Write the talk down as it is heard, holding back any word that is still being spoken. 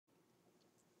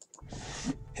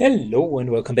Hello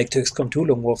and welcome back to XCOM2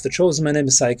 Long War of the Chosen. My name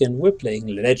is Syken. We're playing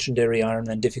Legendary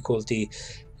Ironman difficulty,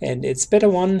 and it's beta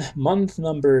 1, month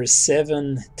number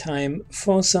 7, time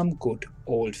for some good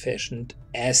old-fashioned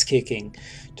ass-kicking.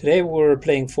 Today we're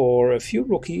playing for a few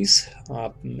rookies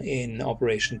in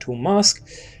Operation 2 Mask.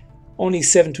 Only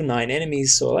 7 to 9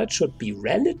 enemies, so that should be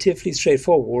relatively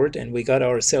straightforward, and we got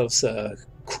ourselves a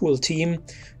cool team.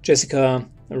 Jessica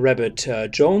Rabbit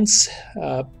Jones,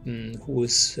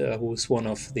 who's one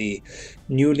of the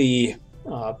newly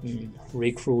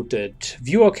recruited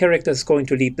viewer characters, going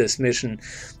to lead this mission,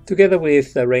 together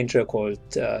with a ranger called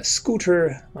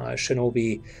Scooter,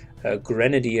 Shinobi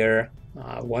Grenadier,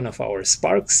 one of our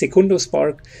sparks, Secundo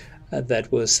Spark,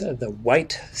 that was the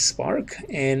white spark,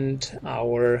 and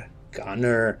our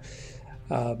gunner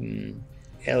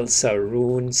Elsa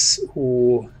Runes,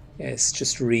 who has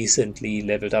just recently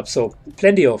leveled up. So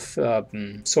plenty of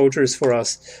soldiers for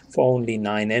us for only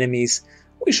 9 enemies.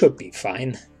 We should be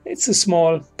fine. It's a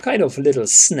small, kind of little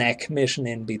snack mission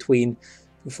in between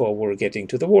before we're getting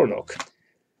to the Warlock.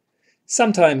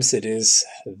 Sometimes it is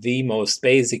the most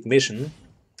basic mission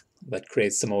that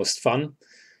creates the most fun.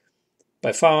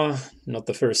 By far not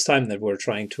the first time that we're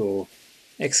trying to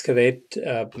excavate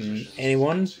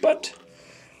anyone, but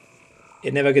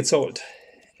it never gets old.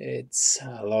 It's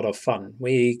a lot of fun.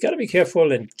 We gotta be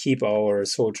careful and keep our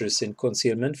soldiers in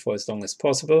concealment for as long as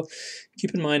possible.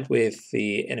 Keep in mind, with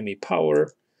the enemy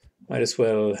power, might as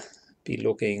well be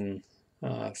looking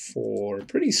for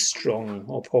pretty strong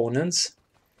opponents.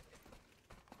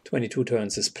 22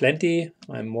 turns is plenty.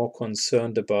 I'm more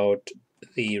concerned about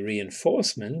the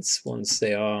reinforcements once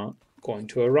they are going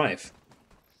to arrive.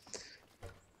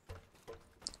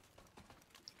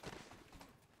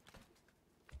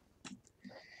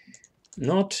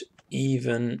 Not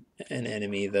even an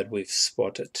enemy that we've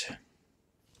spotted.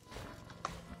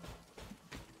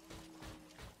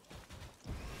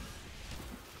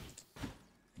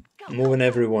 Moving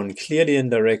everyone clearly in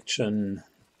direction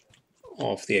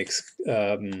of the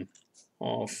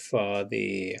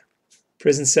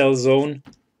prison cell zone.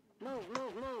 Move.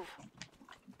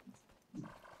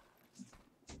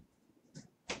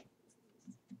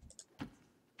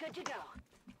 Good to go.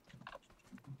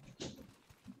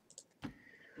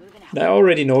 I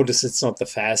already noticed it's not the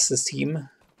fastest team,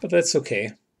 but that's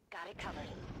okay. Got it covered.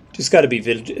 Just gotta be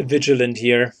vigilant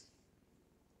here.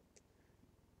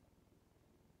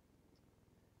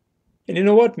 And you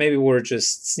know what? Maybe we're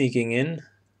just sneaking in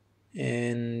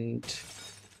and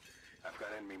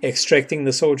extracting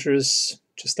the soldiers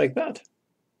just like that.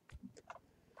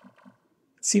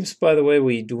 It seems, by the way,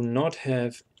 we do not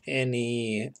have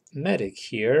any medic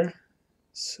here.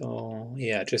 So,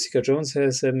 yeah, Jessica Jones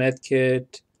has a med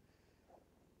kit.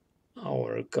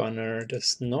 Our gunner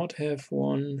does not have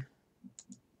one.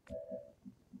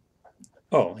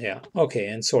 Oh, yeah. Okay,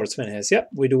 and Swordsman has. Yeah,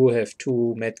 we do have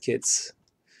 2 medkits,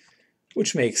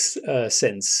 which makes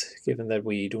sense, given that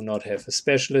we do not have a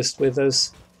specialist with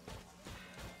us.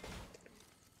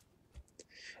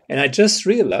 And I just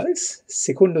realized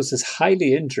Secundus is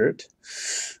highly injured.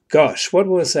 Gosh, what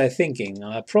was I thinking?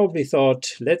 I probably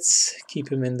thought, let's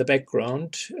keep him in the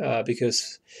background,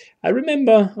 because I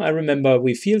remember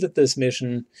we fielded this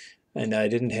mission and I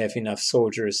didn't have enough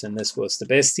soldiers, and this was the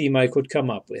best team I could come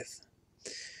up with.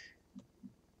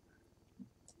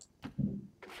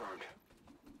 Confirmed.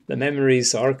 The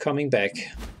memories are coming back.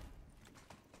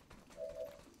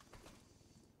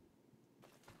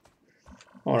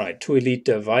 Alright, 2 elite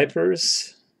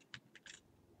Vipers.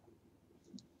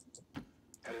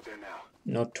 Headed there now.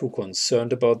 Not too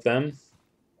concerned about them.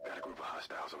 Got a group of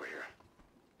hostiles over here.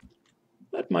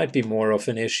 That might be more of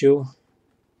an issue.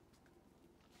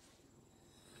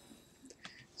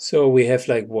 So we have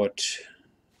like what?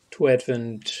 2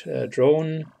 Advent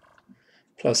drone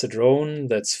plus a drone,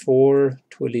 that's 4.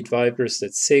 2 elite Vipers,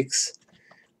 that's 6.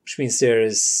 Which means there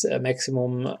is a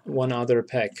maximum 1 other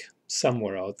pack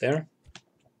somewhere out there.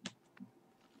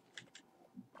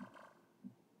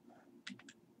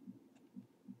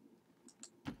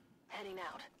 Heading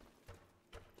out.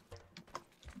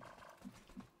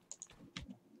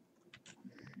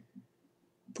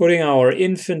 Putting our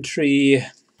infantry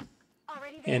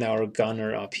Already there. and our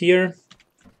gunner up here.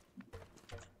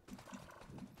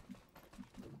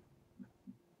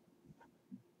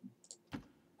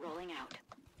 Rolling out.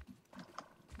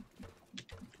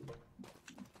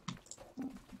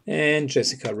 And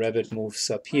Jessica Rabbit moves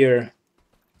up here.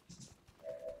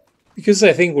 Because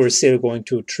I think we're still going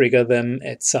to trigger them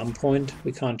at some point.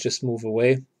 We can't just move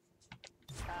away.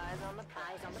 Eyes on the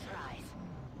prize.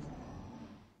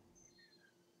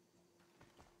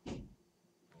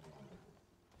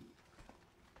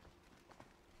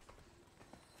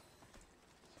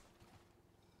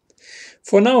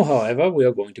 For now, however, we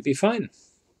are going to be fine.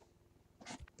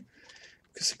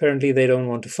 Because apparently they don't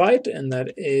want to fight, and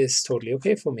that is totally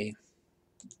okay for me.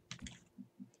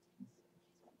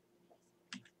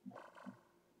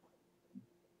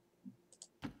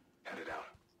 Headed out.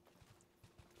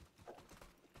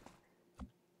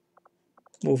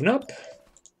 Moving up,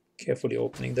 carefully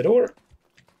opening the door.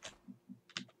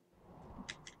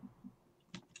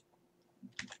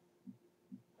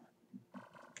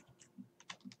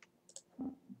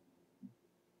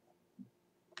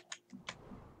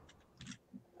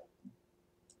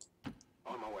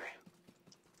 On my way.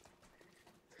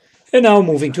 And now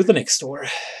moving to the next door.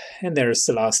 And there's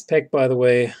the last pack, by the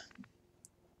way.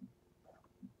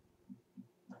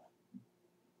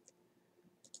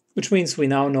 Which means we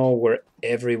now know where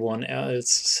everyone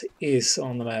else is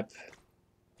on the map.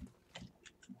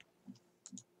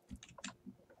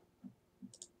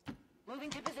 Moving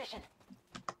to position.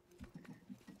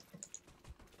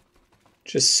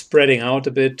 Just spreading out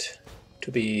a bit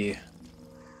to be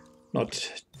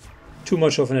not too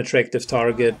much of an attractive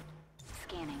target.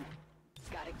 Scanning.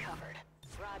 Got it covered.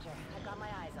 Roger. I've got my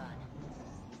eyes on.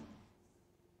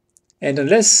 And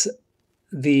unless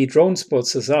the drone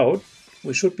spots us out,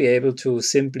 we should be able to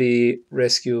simply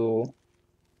rescue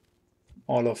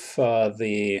all of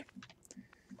the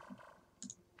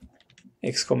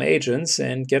XCOM agents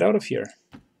and get out of here.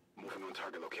 Moving on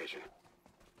target location.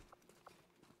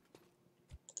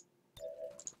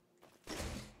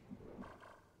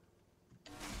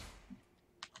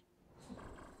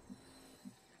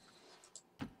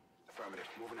 Affirmative.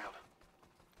 Moving out.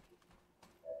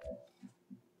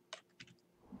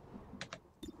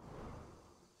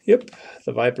 Yep,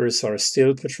 the Vipers are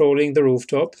still patrolling the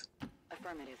rooftop.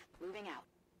 Affirmative. Moving out.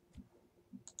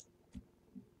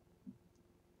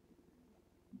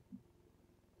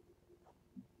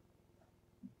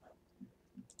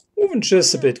 Moving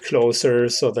just a bit closer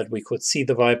so that we could see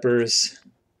the Vipers.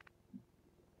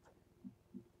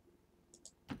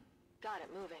 Got it.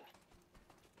 Moving.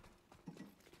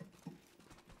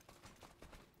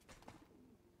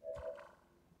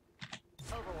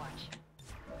 Overwatch.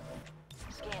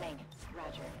 Scanning.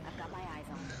 Roger. I've got my eyes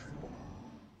on.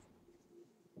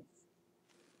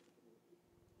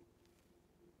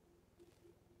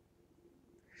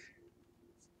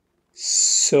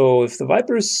 So if the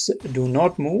Vipers do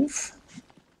not move,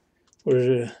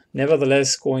 we're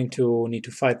nevertheless going to need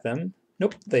to fight them.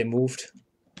 Nope, they moved.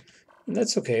 And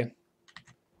that's okay.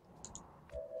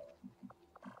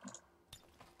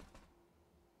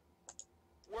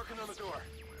 Working on the door.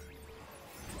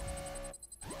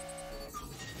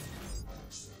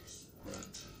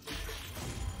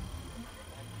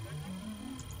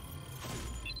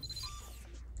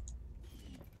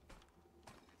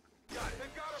 Got it.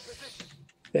 They've got our position.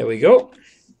 There we go.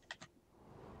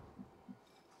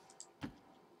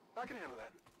 I can handle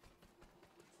that.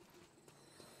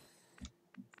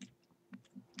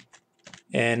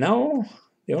 And now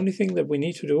the only thing that we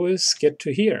need to do is get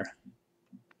to here,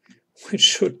 which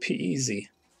should be easy.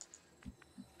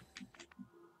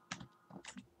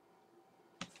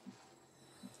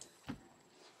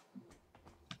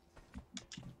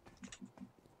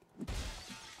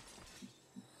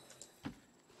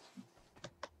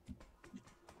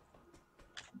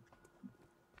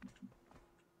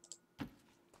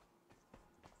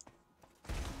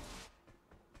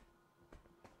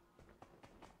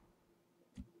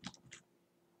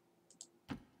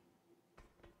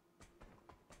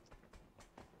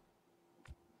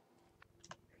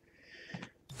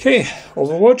 Okay,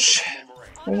 Overwatch,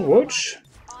 Overwatch,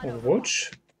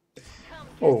 Overwatch,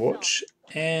 Overwatch,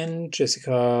 and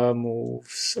Jessica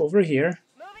moves over here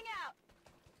Moving out.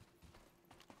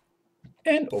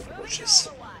 and Overwatches.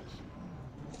 Overwatch.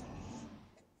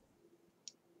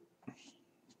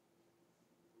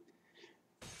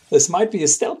 This might be a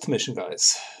stealth mission,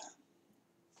 guys.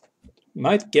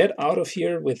 Might get out of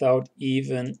here without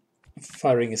even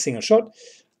firing a single shot.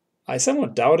 I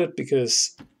somewhat doubt it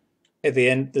because at the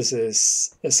end this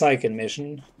is a Syken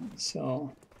mission,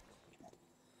 so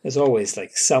there's always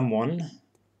like someone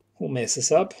who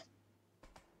messes up.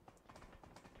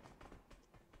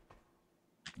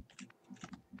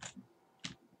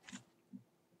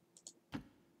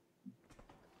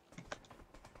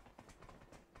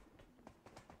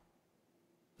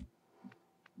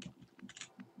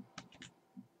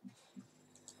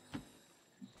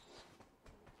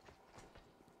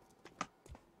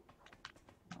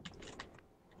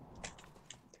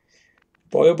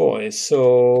 Boy oh boy,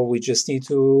 so we just need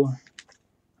to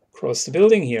cross the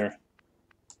building here.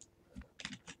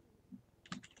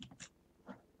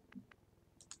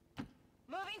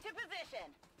 Moving to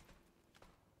position.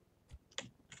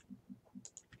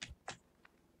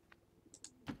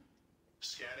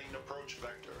 approach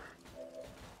vector.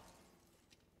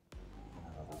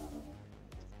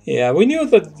 Yeah, we knew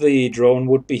that the drone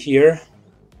would be here.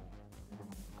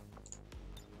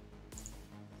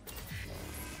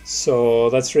 So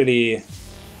that's really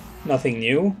nothing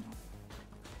new.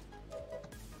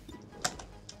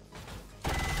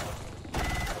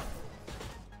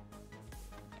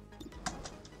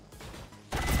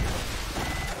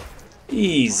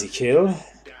 Easy kill.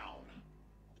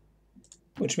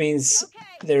 Which means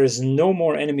there is no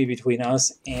more enemy between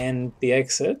us and the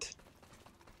exit.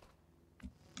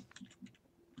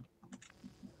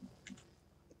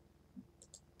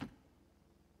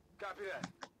 Copy that.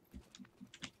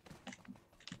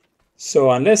 So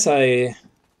unless I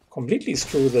completely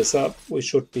screw this up, we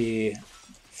should be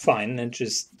fine and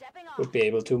just would be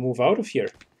able to move out of here.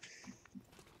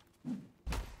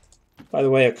 By the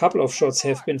way, a couple of shots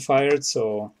have been fired,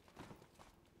 so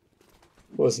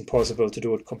it wasn't possible to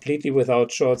do it completely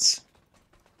without shots,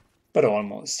 but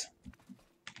almost.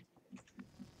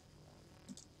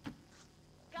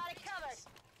 Got it covered.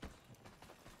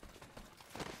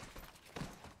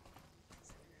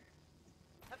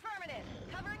 Affirmative.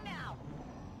 Covering now.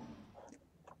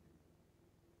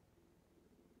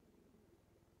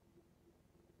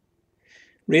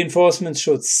 Reinforcements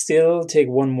should still take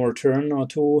one more turn or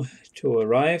two to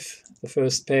arrive, the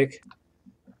first pack.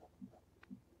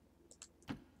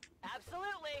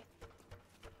 Absolutely.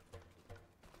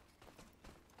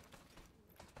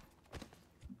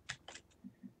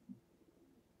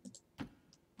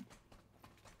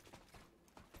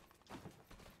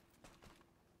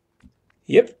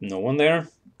 Yep, no one there.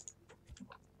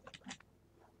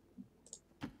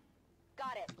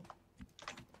 Got it.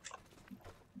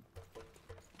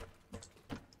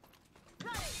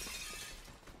 Running.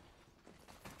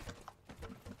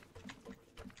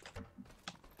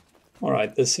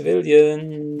 Alright, the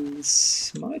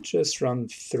civilians might just run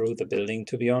through the building,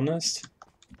 to be honest.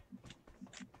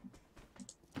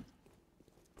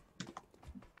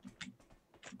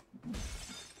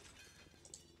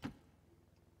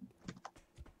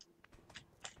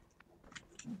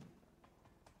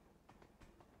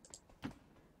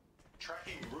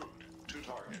 Tracking route to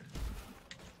target.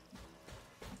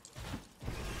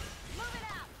 Moving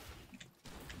out.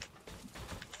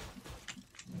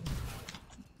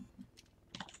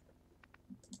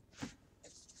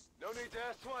 No need to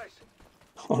ask twice.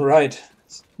 Alright,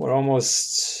 we're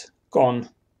almost gone.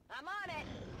 I'm on it.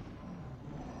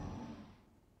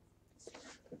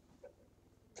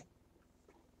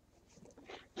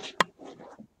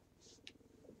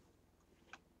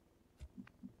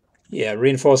 Yeah,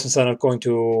 reinforcements are not going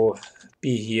to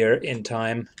be here in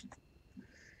time.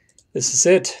 This is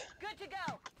it. Good to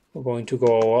go. We're going to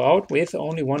go out with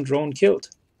only one drone killed.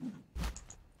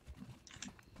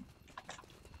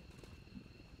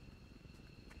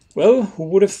 Well, who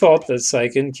would have thought that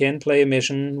Syken can play a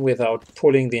mission without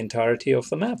pulling the entirety of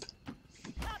the map?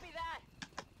 Copy that.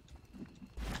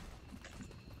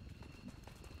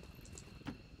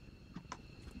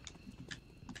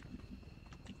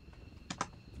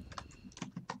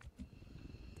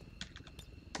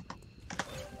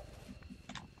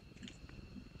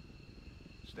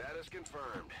 Status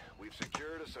confirmed. We've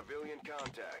secured a civilian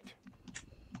contact.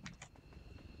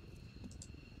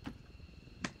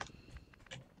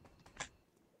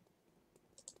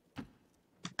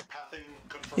 Pathing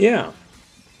confirmed. Yeah.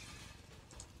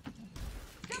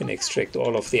 Can extract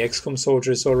all of the XCOM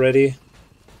soldiers already.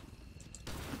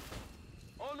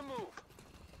 On the move.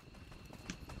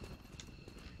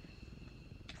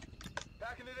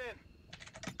 Packing it in.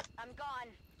 I'm gone.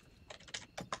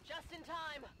 Just in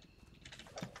time.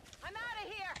 I'm out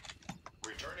of here.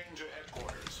 Returning to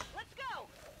headquarters. Let's go.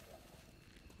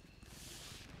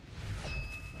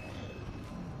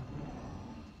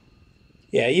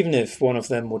 Yeah, even if one of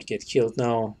them would get killed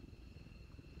now,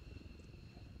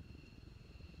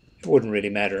 it wouldn't really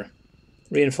matter.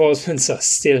 Reinforcements are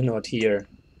still not here.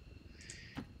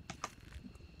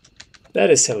 That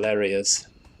is hilarious.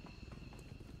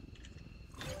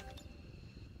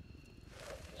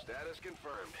 Status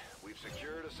confirmed. We've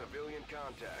secured a civilian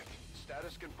contact.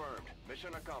 Status confirmed.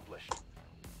 Mission accomplished.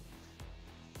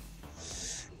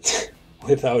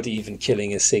 Without even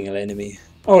killing a single enemy.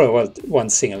 Oh, well, one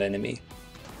single enemy.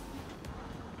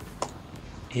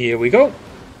 Here we go.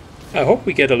 I hope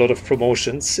we get a lot of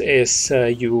promotions. As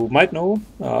you might know,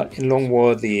 in Long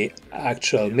War the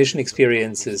actual mission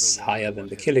experience is higher than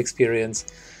the kill experience.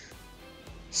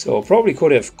 So probably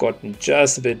could have gotten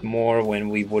just a bit more when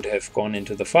we would have gone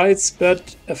into the fights,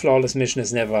 but a flawless mission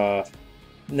is never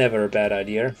a bad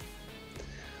idea.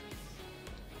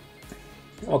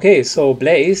 Okay, so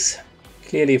Blaze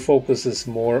clearly focuses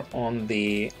more on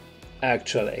the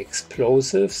actual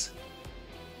explosives.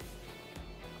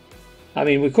 I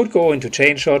mean, we could go into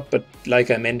chain shot, but like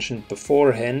I mentioned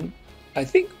beforehand, I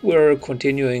think we're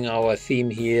continuing our theme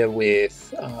here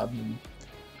with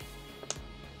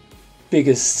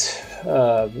biggest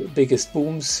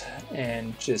booms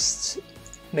and just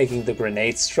making the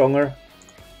grenades stronger.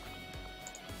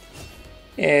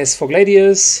 As for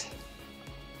Gladius,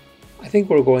 I think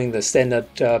we're going the standard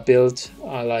build,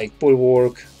 like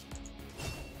Bulwark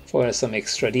for some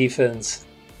extra defense.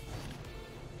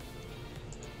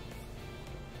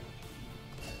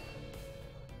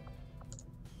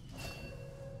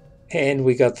 And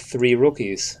we got 3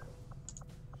 rookies,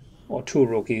 or 2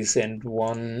 rookies and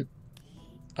 1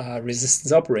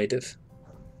 resistance operative.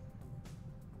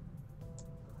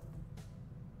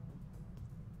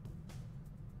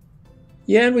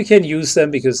 Yeah, and we can use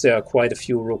them because there are quite a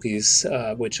few rookies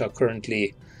which are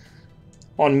currently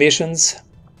on missions.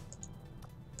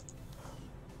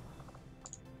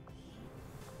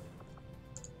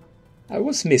 I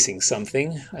was missing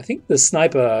something. I think the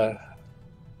sniper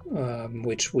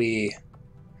which we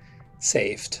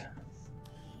saved.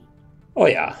 Oh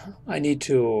yeah, I need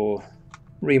to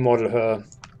remodel her.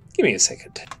 Give me a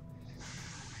second.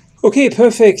 Okay,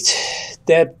 perfect.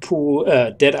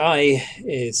 Deadeye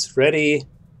is ready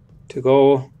to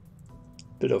go.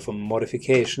 Bit of a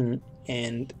modification,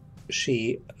 and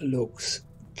she looks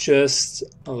just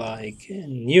like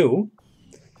new.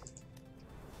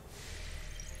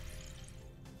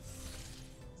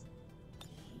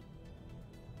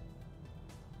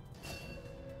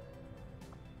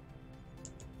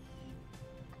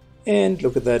 And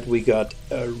look at that, we got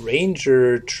a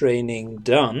ranger training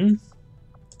done.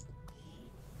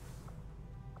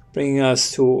 Bringing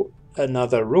us to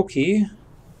another rookie.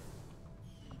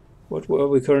 What were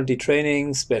we currently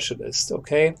training? Specialist,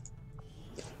 okay.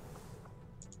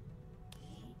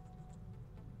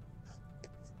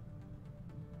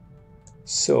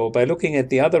 So by looking at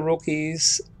the other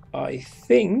rookies, I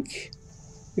think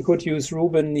we could use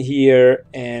Ruben here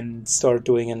and start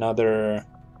doing another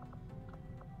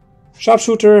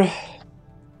sharpshooter.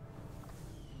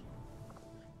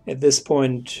 At this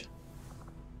point,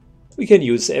 we can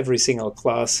use every single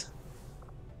class.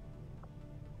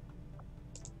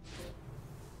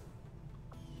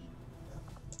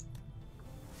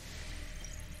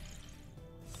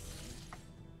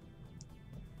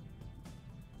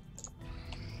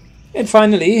 And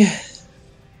finally,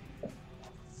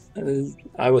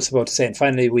 I was about to say, and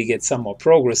finally we get some more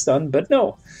progress done, but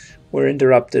no, we're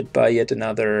interrupted by yet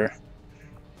another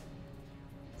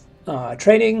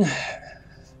training.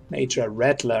 Major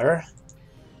Rattler.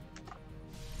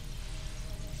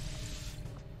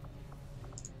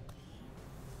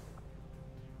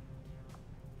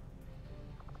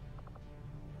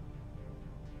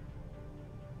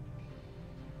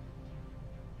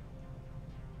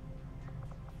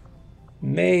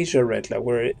 Major Rattler,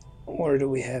 where do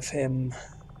we have him?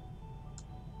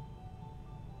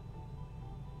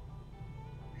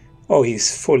 Oh,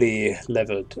 he's fully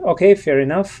leveled. Okay, fair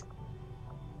enough.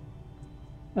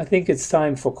 I think it's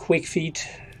time for Quick Feet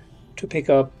to pick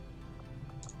up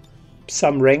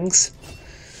some ranks.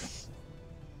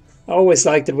 I always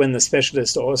liked it when the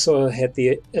specialist also had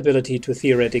the ability to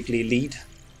theoretically lead.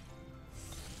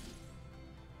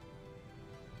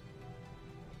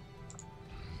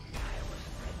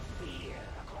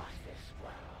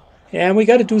 Yeah, and we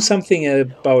got to do something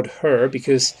about her,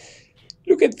 because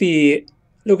look at the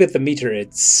meter.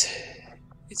 It's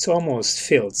almost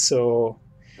filled. So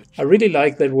I really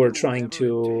like that we're trying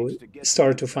to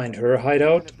start to find her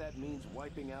hideout. That means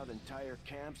wiping out entire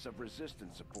camps of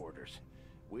resistance supporters.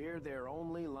 We're their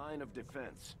only line of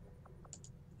defense.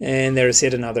 And there's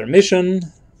yet another mission,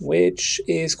 which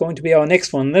is going to be our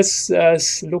next one. This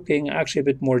is looking actually a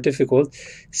bit more difficult.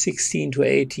 16 to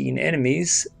 18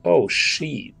 enemies. Oh,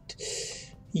 shit.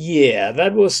 Yeah,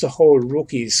 that was the whole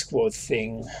rookie squad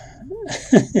thing.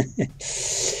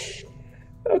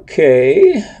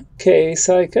 Okay,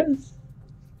 Syken.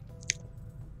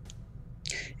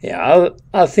 Yeah,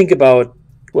 I'll think about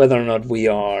whether or not we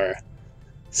are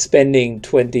spending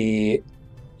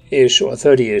 20-ish or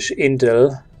 30-ish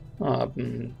intel,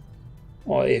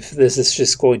 or if this is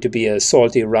just going to be a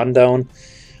salty rundown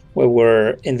where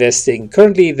we're investing.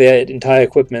 Currently, the entire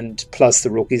equipment plus the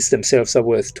rookies themselves are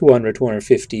worth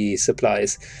 200-250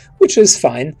 supplies, which is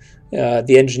fine.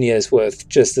 The engineer is worth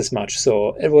just as much,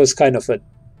 so it was kind of a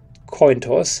coin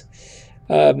toss.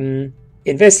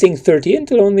 Investing 30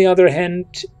 intel, on the other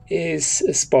hand, is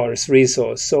a sparse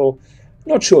resource, so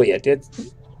not sure yet.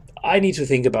 I need to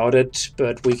think about it,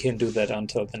 but we can do that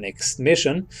until the next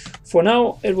mission. For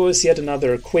now, it was yet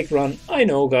another quick run. I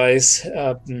know, guys,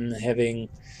 having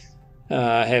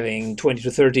 20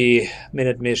 to 30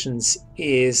 minute missions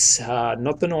is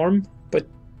not the norm, but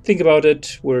think about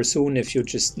it. We're soon, if you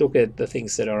just look at the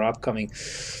things that are upcoming,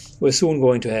 we're soon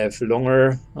going to have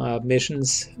longer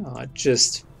missions,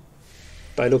 just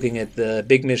by looking at the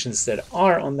big missions that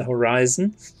are on the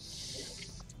horizon.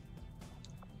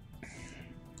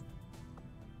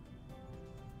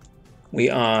 We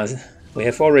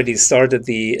have already started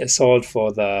the assault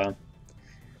for the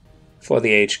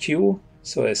HQ.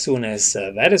 So as soon as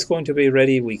that is going to be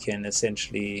ready, we can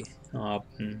essentially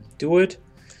do it.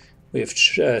 We have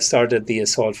started the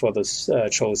assault for the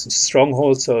chosen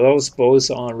stronghold. So those both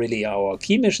are really our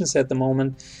key missions at the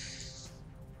moment.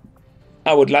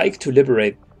 I would like to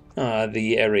liberate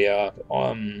the area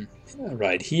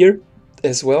right here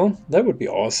as well. That would be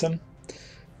awesome.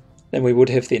 Then we would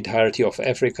have the entirety of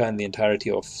Africa and the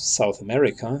entirety of South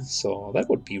America, so that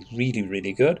would be really,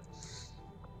 really good.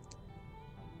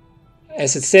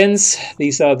 As it stands,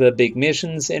 these are the big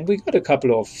missions, and we got a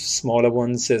couple of smaller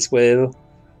ones as well.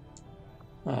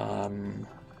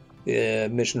 The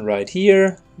mission right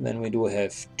here, then we do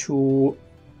have 2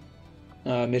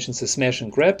 missions to smash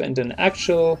and grab, and an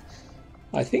actual,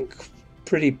 I think,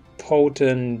 pretty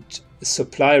potent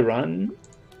supply run.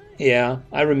 Yeah,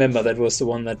 I remember that was the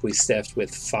one that we staffed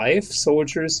with 5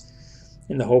 soldiers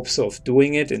in the hopes of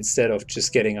doing it instead of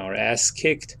just getting our ass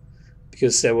kicked,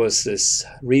 because there was this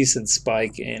recent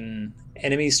spike in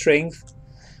enemy strength.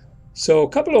 So a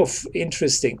couple of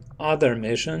interesting other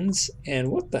missions. And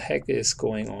what the heck is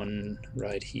going on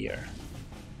right here?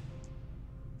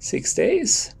 6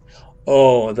 days?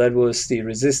 Oh, that was the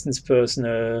resistance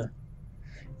personnel.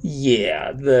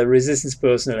 Yeah, the resistance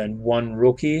personnel and 1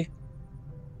 rookie.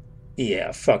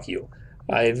 Yeah, fuck you.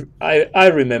 I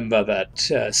remember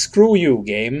that. Screw you,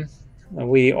 game.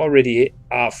 We already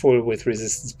are full with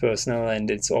resistance personnel,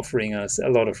 and it's offering us a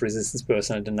lot of resistance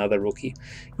personnel and another rookie.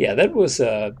 Yeah, that was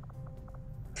a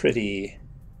pretty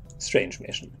strange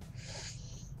mission.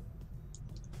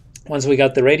 Once we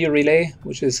got the radio relay,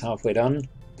 which is halfway done,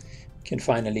 we can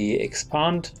finally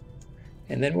expand,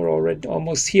 and then we're already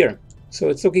almost here. So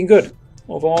it's looking good.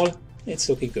 Overall, it's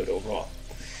looking good overall.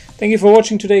 Thank you for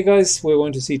watching today, guys. We're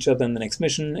going to see each other in the next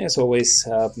mission. As always,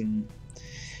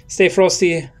 stay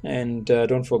frosty, and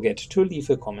don't forget to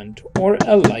leave a comment or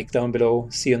a like down below.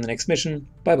 See you in the next mission.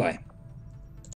 Bye-bye.